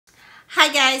Hi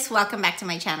guys, welcome back to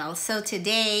my channel. So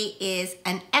today is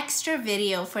an extra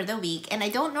video for the week, and I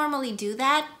don't normally do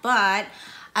that, but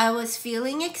I was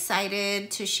feeling excited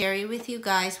to share with you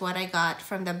guys what I got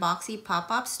from the Boxy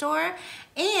pop-up store,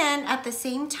 and at the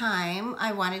same time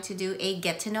I wanted to do a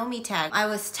get to know me tag. I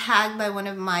was tagged by one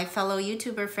of my fellow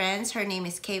YouTuber friends. Her name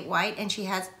is Cait, and she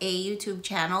has a YouTube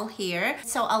channel here,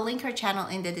 so I'll link her channel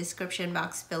in the description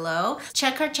box below.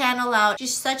 Check her channel out.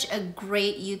 She's such a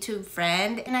great YouTube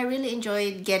friend, and I really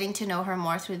enjoyed getting to know her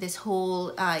more through this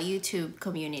whole YouTube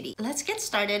community. Let's get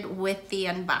started with the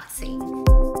unboxing.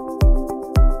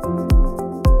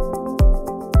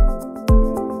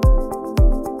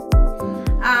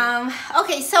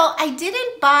 Okay, so I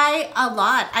didn't buy a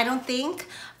lot, I don't think,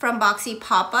 from Boxy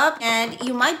pop-up, and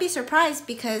you might be surprised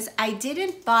because I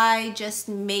didn't buy just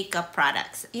makeup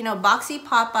products. You know, Boxy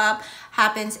pop-up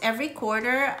happens every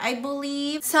quarter, I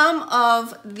believe. Some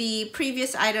of the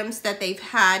previous items that they've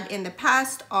had in the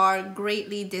past are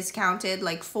greatly discounted,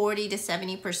 like 40 to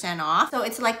 70% off. So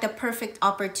it's like the perfect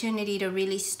opportunity to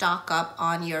really stock up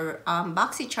on your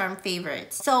Boxycharm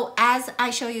favorites. So as I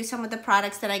show you some of the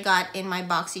products that I got in my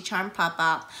Boxycharm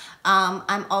pop-up,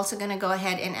 I'm also gonna go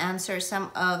ahead and answer some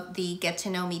of the get to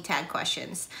know me tag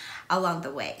questions along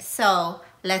the way. So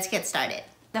let's get started.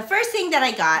 The first thing that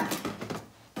I got,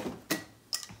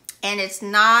 and it's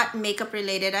not makeup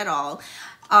related at all,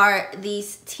 are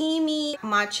these Teami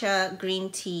matcha green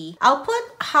tea. I'll put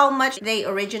how much they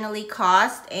originally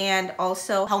cost and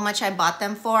also how much I bought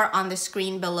them for on the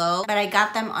screen below, but I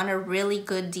got them on a really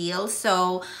good deal.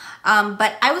 So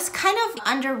but I was kind of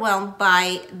underwhelmed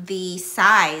by the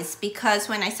size, because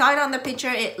when I saw it on the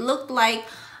picture, it looked like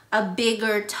a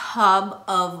bigger tub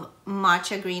of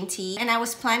matcha green tea, and I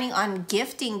was planning on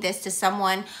gifting this to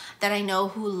someone that I know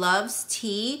who loves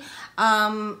tea,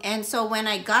 and so when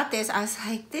I got this, I was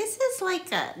like, this is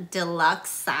like a deluxe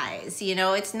size, you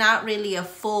know, it's not really a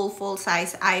full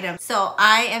size item. So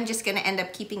I am just gonna end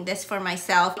up keeping this for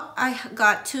myself. I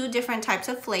got two different types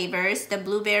of flavors, the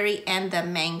blueberry and the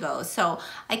mango, so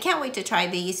I can't wait to try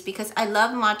these because I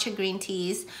love matcha green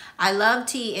teas. I love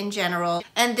tea in general,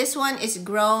 and this one is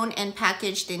grown and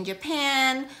packaged in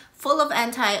Japan, full of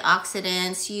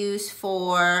antioxidants, used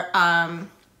for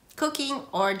cooking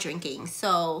or drinking.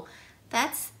 So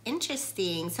that's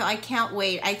interesting. So I can't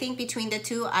wait. I think between the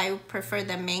two, I prefer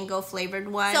the mango flavored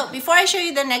one. So before I show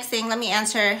you the next thing, let me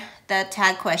answer the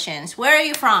tag questions. Where are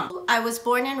you from? I was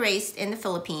born and raised in the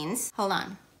Philippines. Hold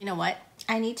on. You know what?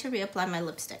 I need to reapply my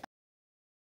lipstick.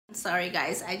 Sorry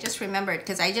guys, I just remembered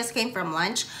because I just came from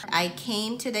lunch. I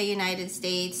came to the United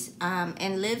States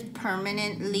and lived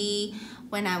permanently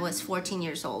when I was 14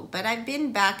 years old, but I've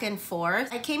been back and forth.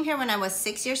 I came here when I was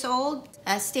 6 years old,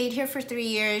 stayed here for 3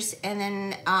 years, and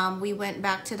then we went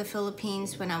back to the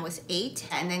Philippines when I was 8,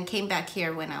 and then came back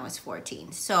here when I was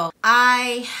 14. So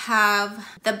I have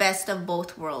the best of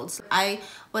both worlds. I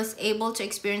was able to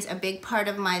experience a big part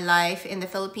of my life in the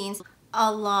Philippines. A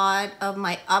lot of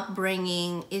my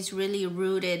upbringing is really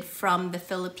rooted from the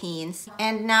Philippines,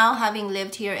 and now having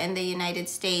lived here in the United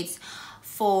States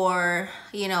for,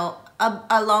 you know,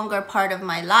 a longer part of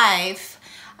my life,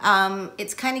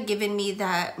 it's kind of given me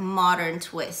that modern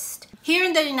twist. Here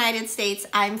in the United States,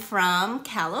 I'm from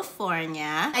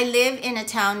California. I live in a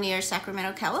town near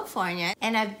Sacramento, California,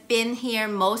 and I've been here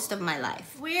most of my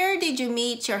life. Where did you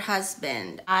meet your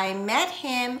husband? I met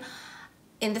him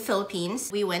in the Philippines.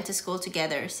 We went to school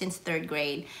together since 3rd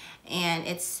grade, and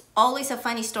it's always a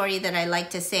funny story that I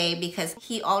like to say because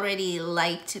he already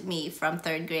liked me from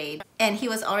 3rd grade, and he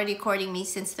was already courting me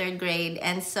since 3rd grade,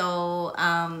 and so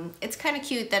it's kind of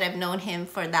cute that I've known him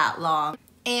for that long.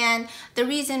 And the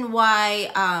reason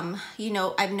why you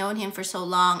know, I've known him for so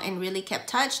long and really kept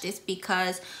touched is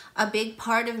because a big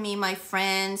part of me, my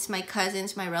friends, my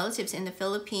cousins, my relatives in the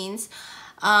Philippines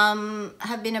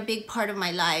have been a big part of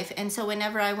my life, and so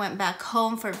whenever I went back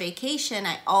home for vacation,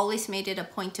 I always made it a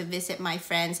point to visit my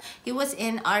friends. He was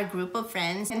in our group of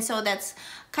friends, and so that's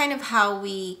kind of how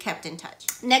we kept in touch.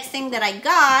 Next thing that I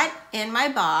got in my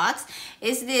box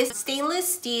is this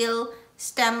stainless steel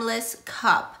stemless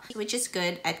cup, which is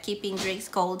good at keeping drinks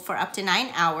cold for up to 9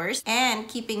 hours and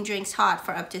keeping drinks hot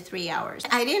for up to 3 hours.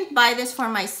 I didn't buy this for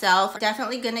myself.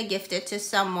 Definitely gonna gift it to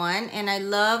someone, and I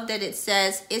love that it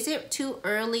says, "Is it too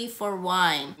early for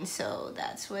wine?" So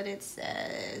that's what it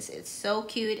says. It's so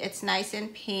cute. It's nice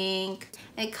and pink.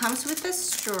 It comes with a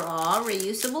straw,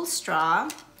 reusable straw.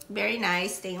 Very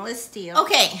nice, stainless steel.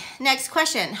 Okay, next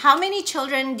question. How many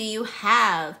children do you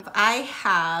have? I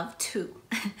have 2.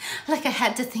 Like I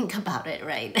had to think about it,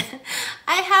 right?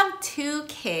 I have 2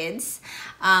 kids,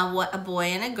 a boy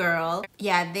and a girl.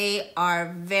 Yeah, they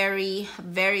are very,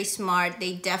 very smart.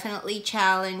 They definitely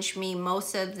challenge me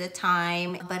most of the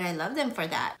time, but I love them for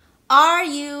that. Are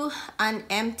you an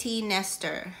empty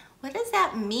nester? What does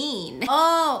that mean?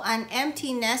 Oh, an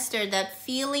empty nester, that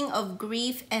feeling of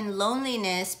grief and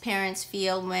loneliness parents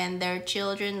feel when their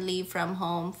children leave from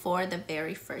home for the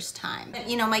very first time.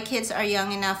 You know, my kids are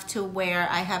young enough to where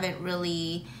I haven't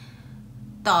really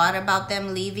thought about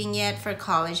them leaving yet for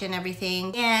college and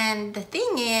everything. And the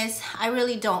thing is, I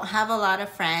really don't have a lot of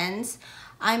friends.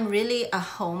 I'm really a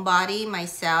homebody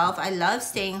myself. I love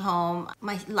staying home.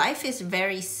 My life is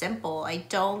very simple. I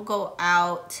don't go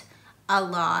out a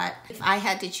lot. If I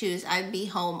had to choose, I'd be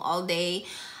home all day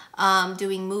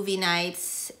doing movie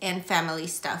nights and family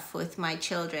stuff with my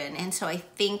children. And so I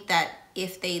think that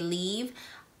if they leave,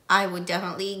 I would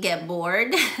definitely get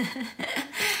bored.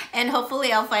 And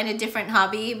hopefully I'll find a different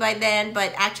hobby by then.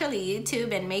 But actually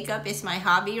YouTube and makeup is my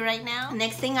hobby right now.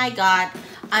 Next thing I got,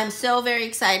 I'm so very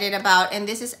excited about, and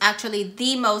this is actually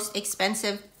the most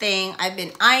expensive thing. I've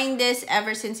been eyeing this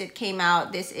ever since it came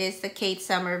out. This is the Cait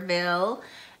Somerville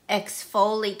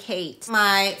Exfolikate.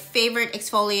 My favorite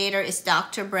exfoliator is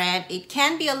Dr. Brandt. It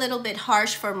can be a little bit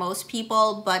harsh for most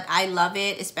people, but I love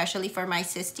it, especially for my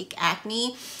cystic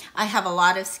acne. I have a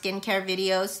lot of skincare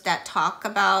videos that talk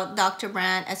about Dr.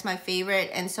 Brandt as my favorite,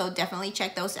 and so definitely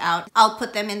check those out. I'll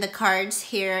put them in the cards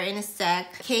here in a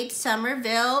sec. Cait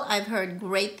Somerville, I've heard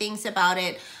great things about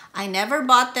it. I never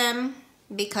bought them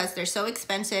because they're so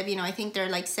expensive. You know, I think they're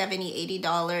like $70,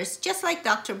 $80, just like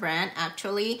Dr. Brandt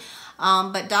actually.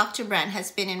 But Dr. Brandt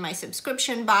has been in my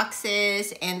subscription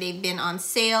boxes, and they've been on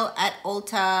sale at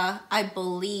Ulta, I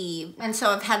believe. And so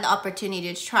I've had the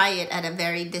opportunity to try it at a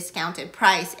very discounted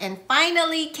price. And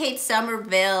finally, Cait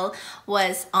Somerville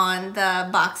was on the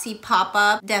Boxy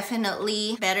pop-up.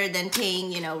 Definitely better than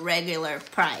paying, you know, regular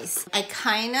price. I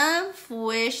kind of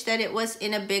wish that it was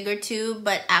in a bigger tube,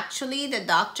 but actually the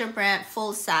Dr. Brandt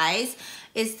full size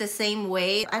is the same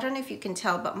way. I don't know if you can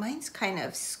tell, but mine's kind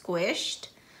of squished.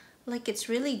 Like it's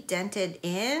really dented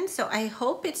in, so I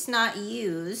hope it's not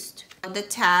used. The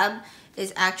tab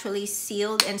is actually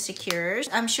sealed and secure.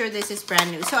 I'm sure this is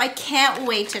brand new, so I can't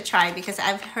wait to try because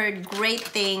I've heard great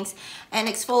things, and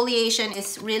exfoliation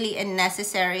is really a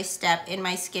necessary step in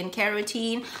my skincare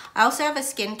routine. I also have a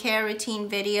skincare routine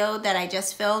video that I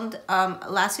just filmed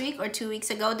last week or 2 weeks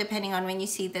ago, depending on when you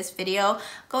see this video.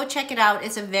 Go check it out.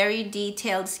 It's a very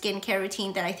detailed skincare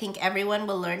routine that I think everyone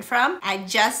will learn from. I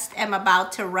just am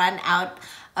about to run out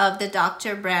of the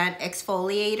Dr. Brandt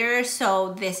exfoliator,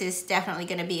 so this is definitely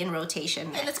going to be in rotation.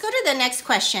 Okay, let's go to the next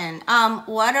question.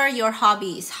 What are your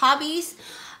hobbies?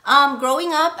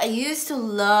 Growing up, I used to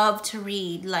love to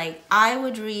read. Like I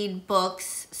would read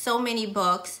books, so many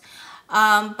books.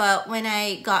 But when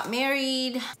I got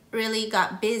married, really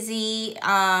got busy.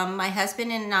 My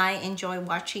husband and I enjoy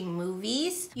watching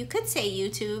movies. You could say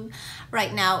YouTube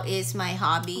right now is my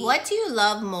hobby. What do you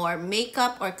love more,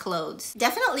 makeup or clothes?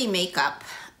 Definitely makeup.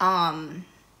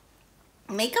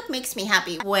 Makeup makes me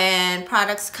happy. When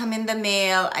products come in the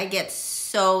mail, I get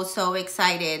so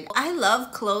excited. I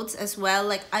love clothes as well.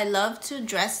 Like I love to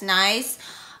dress nice,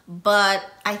 but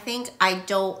I think I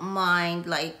don't mind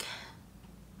like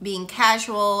being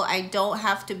casual. I don't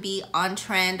have to be on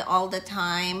trend all the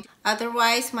time.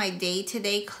 Otherwise, my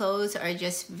day-to-day clothes are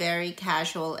just very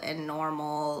casual and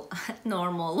normal.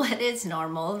 Normal, what is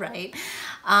normal, right?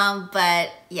 But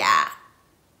yeah,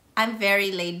 I'm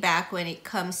very laid back when it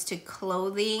comes to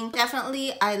clothing.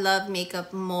 Definitely, I love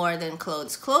makeup more than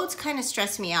clothes. Clothes kind of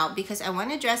stress me out because I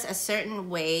want to dress a certain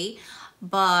way,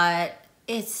 but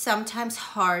it's sometimes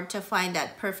hard to find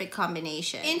that perfect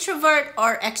combination. Introvert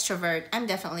or extrovert? I'm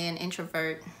definitely an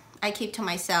introvert. I keep to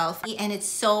myself, and it's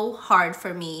so hard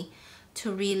for me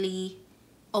to really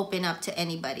open up to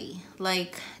anybody.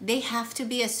 Like they have to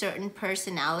be a certain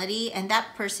personality, and that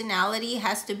personality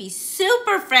has to be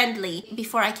super friendly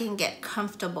before I can get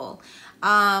comfortable.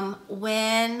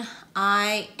 When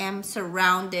I am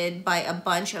surrounded by a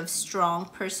bunch of strong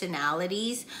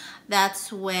personalities,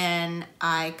 that's when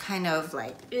I kind of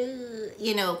like,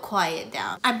 you know, quiet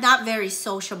down. I'm not very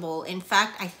sociable. In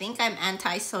fact, I think I'm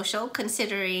antisocial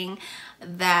considering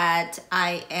that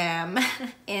I am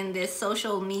in this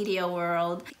social media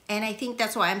world. And I think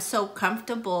that's why I'm so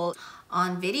comfortable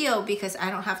on video, because I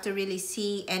don't have to really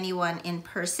see anyone in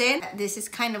person. This is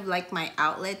kind of like my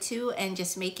outlet too, and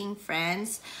just making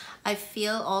friends. I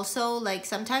feel also like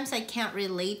sometimes I can't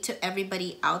relate to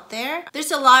everybody out there.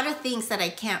 There's a lot of things that I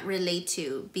can't relate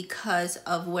to because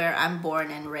of where I'm born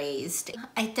and raised.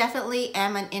 I definitely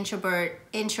am an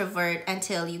introvert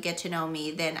until you get to know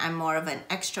me. Then I'm more of an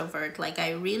extrovert. Like,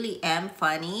 I really am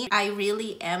funny. I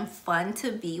really am fun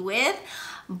to be with.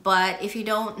 But if you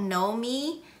don't know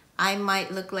me, I might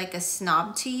look like a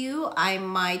snob to you. I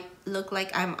might look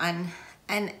like I'm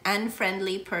an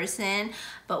unfriendly person.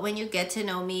 But when you get to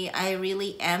know me, I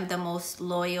really am the most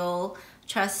loyal,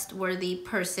 trustworthy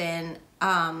person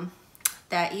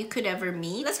that you could ever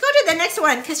meet. Let's go to the next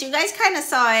one because you guys kind of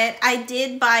saw it. I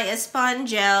did buy a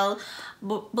Spongelle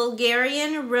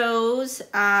Bulgarian Rose,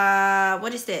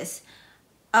 what is this?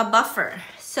 A buffer.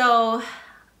 So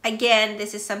again,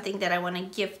 this is something that I want to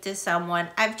gift to someone.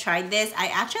 I've tried this. I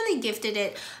actually gifted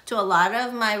it to a lot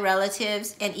of my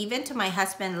relatives and even to my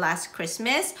husband last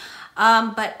Christmas.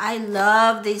 But I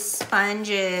love these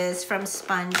sponges from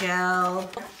Spongelle.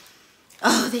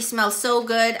 Oh, they smell so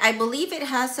good. I believe it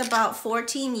has about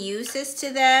 14 uses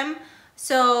to them.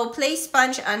 So place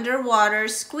sponge underwater,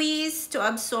 squeeze to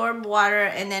absorb water,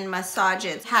 and then massage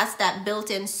it. It has that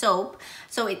built-in soap,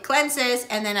 so it cleanses,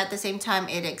 and then at the same time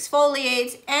it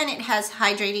exfoliates, and it has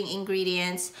hydrating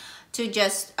ingredients to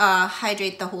just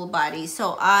hydrate the whole body.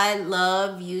 So I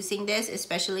love using this,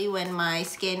 especially when my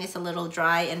skin is a little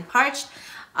dry and parched.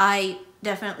 I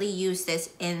definitely use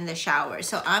this in the shower.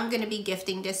 So I'm gonna be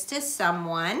gifting this to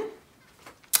someone.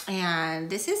 And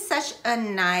this is such a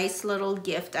nice little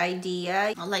gift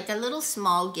idea, like a little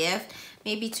small gift,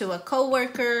 maybe to a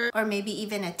coworker or maybe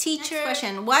even a teacher. Next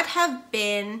question, what have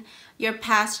been your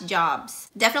past jobs?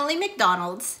 Definitely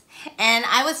McDonald's. And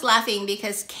I was laughing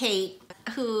because Cait,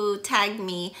 who tagged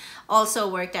me,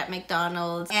 also worked at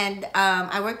McDonald's. And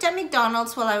I worked at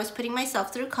McDonald's while I was putting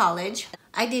myself through college.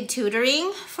 I did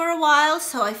tutoring for a while,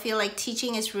 so I feel like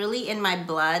teaching is really in my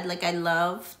blood. Like, I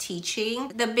love teaching.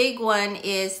 The big one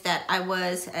is that I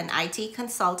was an IT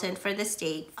consultant for the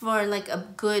state for like a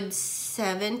good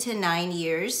 7 to 9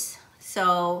 years.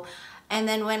 So, and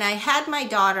then when I had my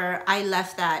daughter, I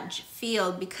left that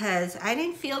field because I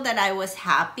didn't feel that I was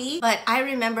happy. But I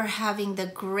remember having the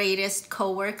greatest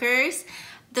coworkers,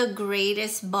 the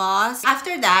greatest boss.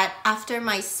 After that, after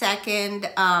my second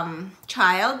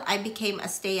child, I became a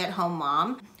stay-at-home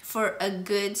mom for a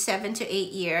good 7 to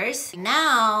 8 years.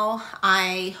 Now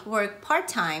I work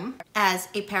part-time as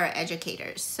a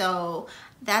paraeducator. So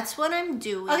that's what I'm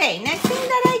doing. Okay, next thing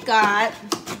that I got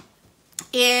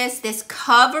is this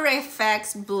Cover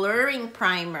FX blurring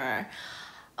primer.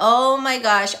 Oh my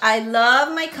gosh, I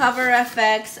love my Cover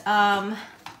FX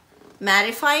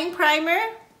mattifying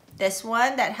primer. This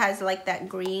one that has like that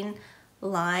green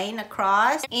line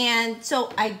across. And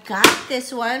so I got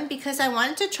this one because I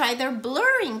wanted to try their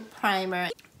blurring primer.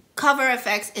 Cover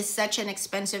FX is such an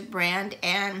expensive brand,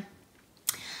 and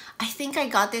I think I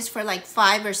got this for like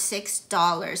 $5 or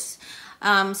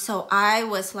 $6. So I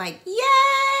was like, yay!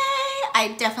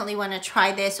 I definitely want to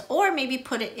try this, or maybe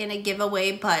put it in a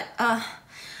giveaway, but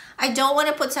I don't want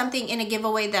to put something in a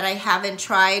giveaway that I haven't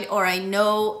tried or I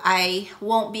know I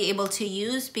won't be able to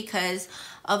use because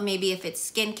of maybe if it's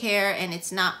skincare and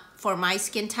it's not for my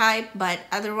skin type. But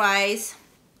otherwise,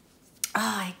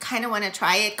 I kind of want to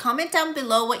try it. Comment down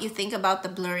below what you think about the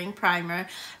blurring primer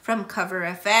from Cover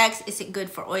FX. Is it good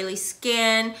for oily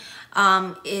skin?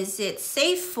 Is it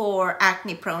safe for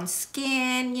acne prone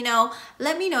skin? You know,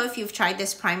 let me know if you've tried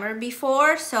this primer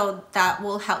before, so that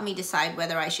will help me decide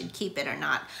whether I should keep it or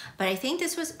not. But I think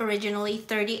this was originally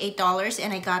 $38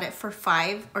 and I got it for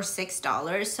 $5 or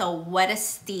 $6, so what a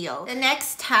steal. The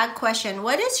next tag question,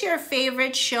 what is your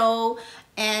favorite show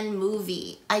and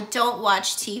movie? I don't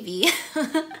watch TV.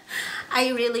 I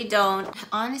really don't.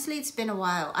 Honestly, it's been a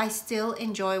while. I still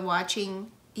enjoy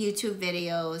watching YouTube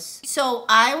videos. So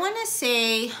I want to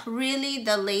say really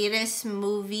the latest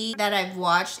movie that I've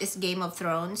watched is Game of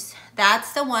Thrones.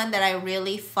 That's the one that I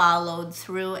really followed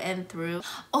through and through.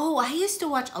 Oh, I used to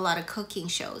watch a lot of cooking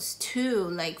shows too,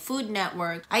 like Food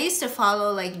Network. I used to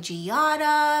follow like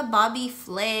Giada, Bobby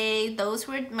Flay. Those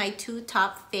were my two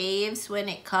top faves when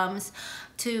it comes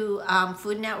to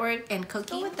Food Network and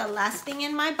cooking. So with the last thing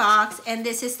in my box, and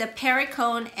this is the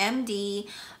Pericone MD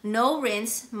No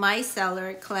Rinse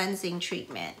Micellar Cleansing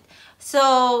Treatment.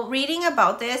 So reading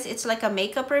about this, it's like a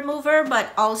makeup remover,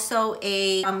 but also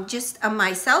a just a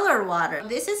micellar water.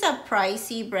 This is a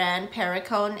pricey brand,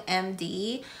 Pericone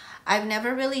MD. I've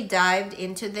never really dived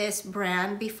into this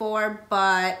brand before,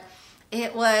 but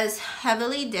it was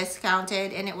heavily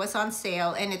discounted and it was on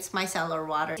sale, and it's micellar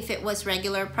water. If it was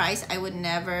regular price, I would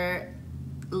never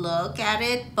look at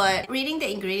it, but reading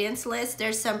the ingredients list,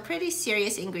 there's some pretty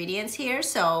serious ingredients here,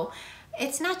 so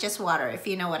it's not just water, if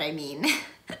you know what I mean.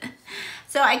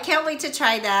 So I can't wait to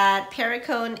try that.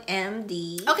 Pericone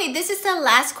MD. Okay, this is the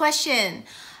last question.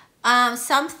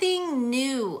 Something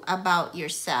new about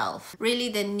yourself. Really,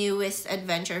 the newest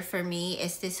adventure for me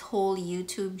is this whole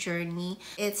YouTube journey.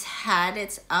 It's had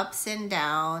its ups and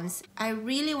downs. I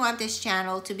really want this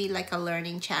channel to be like a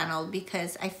learning channel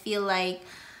because I feel like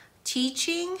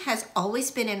teaching has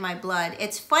always been in my blood.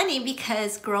 It's funny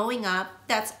because growing up,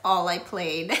 that's all I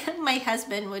played. My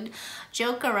husband would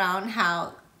joke around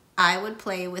how I would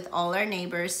play with all our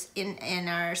neighbors in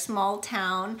our small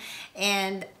town,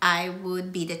 and I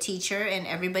would be the teacher and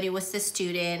everybody was the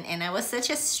student, and I was such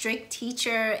a strict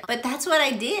teacher, but that's what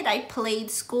I did. I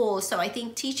played school. So I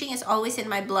think teaching is always in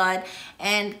my blood,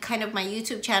 and kind of my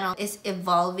YouTube channel is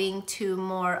evolving to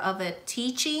more of a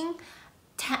teaching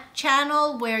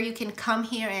channel where you can come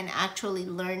here and actually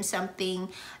learn something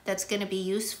that's going to be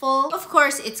useful. Of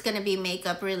course, it's going to be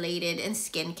makeup related and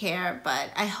skincare, but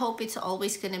I hope it's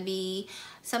always going to be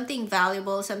something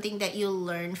valuable, something that you'll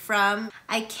learn from.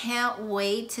 I can't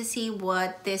wait to see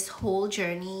what this whole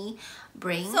journey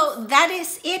brings. So that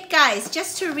is it, guys.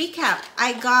 Just to recap,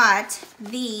 I got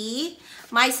the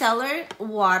Micellar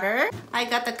water. I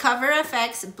got the Cover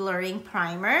FX blurring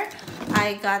primer.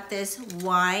 I got this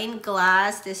wine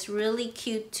glass, this really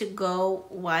cute to-go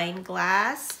wine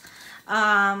glass.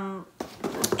 And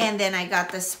then I got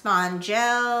the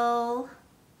Spongelle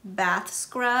bath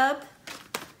scrub.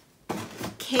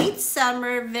 Cait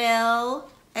Somerville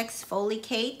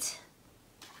Exfolikate.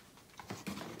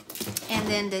 And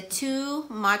then the 2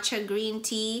 matcha green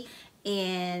tea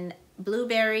in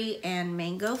blueberry and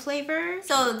mango flavor.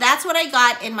 So that's what I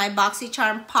got in my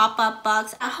Boxycharm pop-up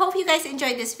box. I hope you guys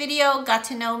enjoyed this video, got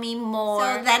to know me more.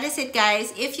 So that is it,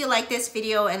 guys. If you like this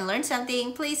video and learned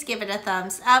something, please give it a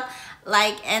thumbs up,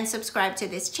 like, and subscribe to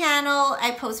this channel.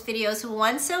 I post videos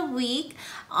once a week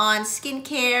on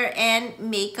skincare and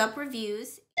makeup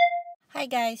reviews. Hi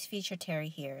guys, Future Terry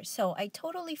here. So I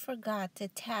totally forgot to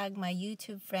tag my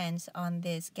YouTube friends on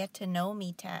this get to know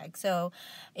me tag. So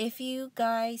if you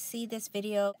guys see this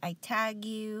video, I tag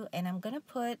you, and I'm gonna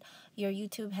put your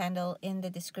YouTube handle in the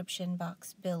description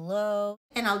box below.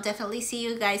 And I'll definitely see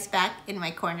you guys back in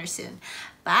my corner soon.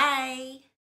 Bye!